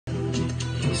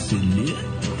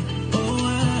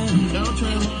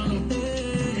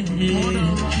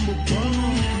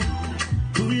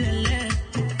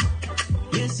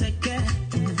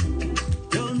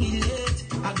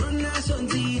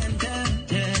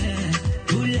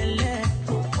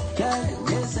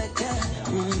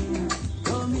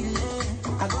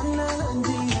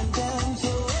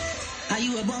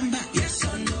Yes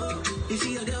or no? If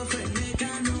your girlfriend make I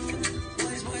know,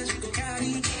 boys we go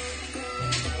carry.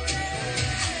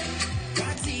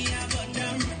 Party about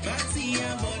them,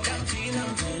 feel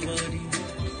am for body.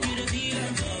 You the feel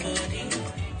am for body.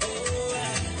 Oh,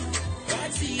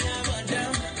 party about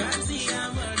them, feel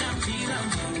am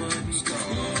for body.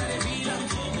 Feel am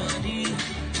for body.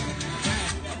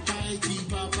 Party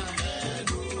papa,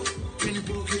 can you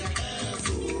book your head?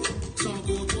 Some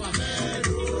go to a head.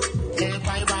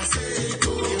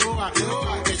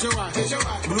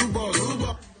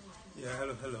 Yeah,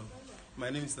 hello. My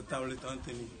name is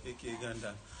Anthony, aka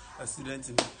Ganda, a student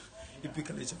in EP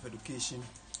College of Education.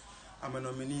 I'm a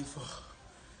nominee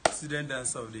for Student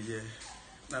Dancer of the Year.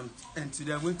 And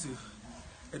today I'm going to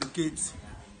educate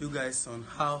you guys on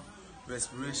how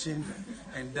respiration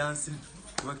and dancing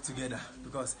work together,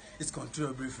 because it's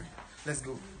control breathing. Let's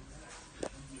go.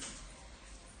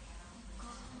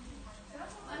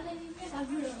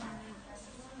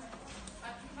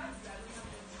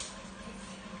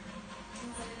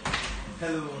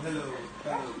 Hello,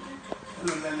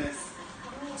 learners.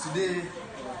 Today,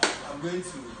 I'm going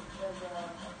to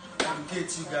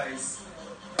educate you guys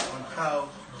on how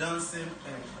dancing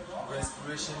and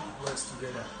respiration works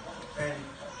together. And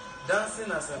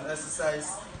dancing as an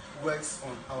exercise works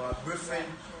on our breathing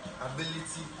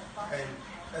ability, and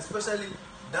especially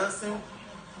dancing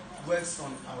works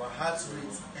on our heart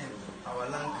rate and our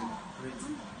lung rate.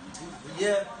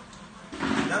 Yeah,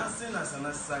 dancing as an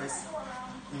exercise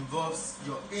involves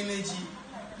your energy,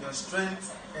 your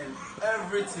strength, and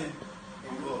everything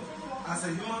involved. As a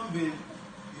human being,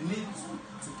 you need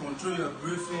to control your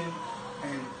breathing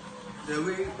and the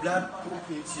way blood pumps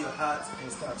into your heart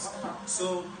and stuff.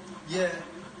 So, yeah,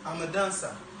 I'm a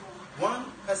dancer. One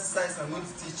exercise I'm going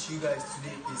to teach you guys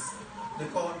today is they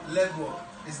call leg walk.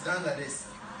 It's done like this.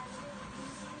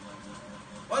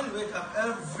 When you wake up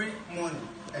every morning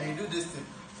and you do this thing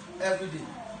every day,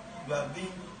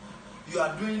 you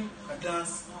are doing a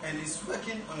dance, and it's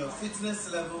working on your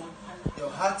fitness level, your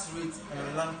heart rate, and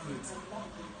your lung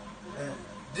rate.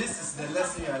 This is the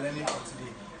lesson you are learning for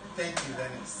today. Thank you,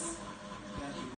 learners.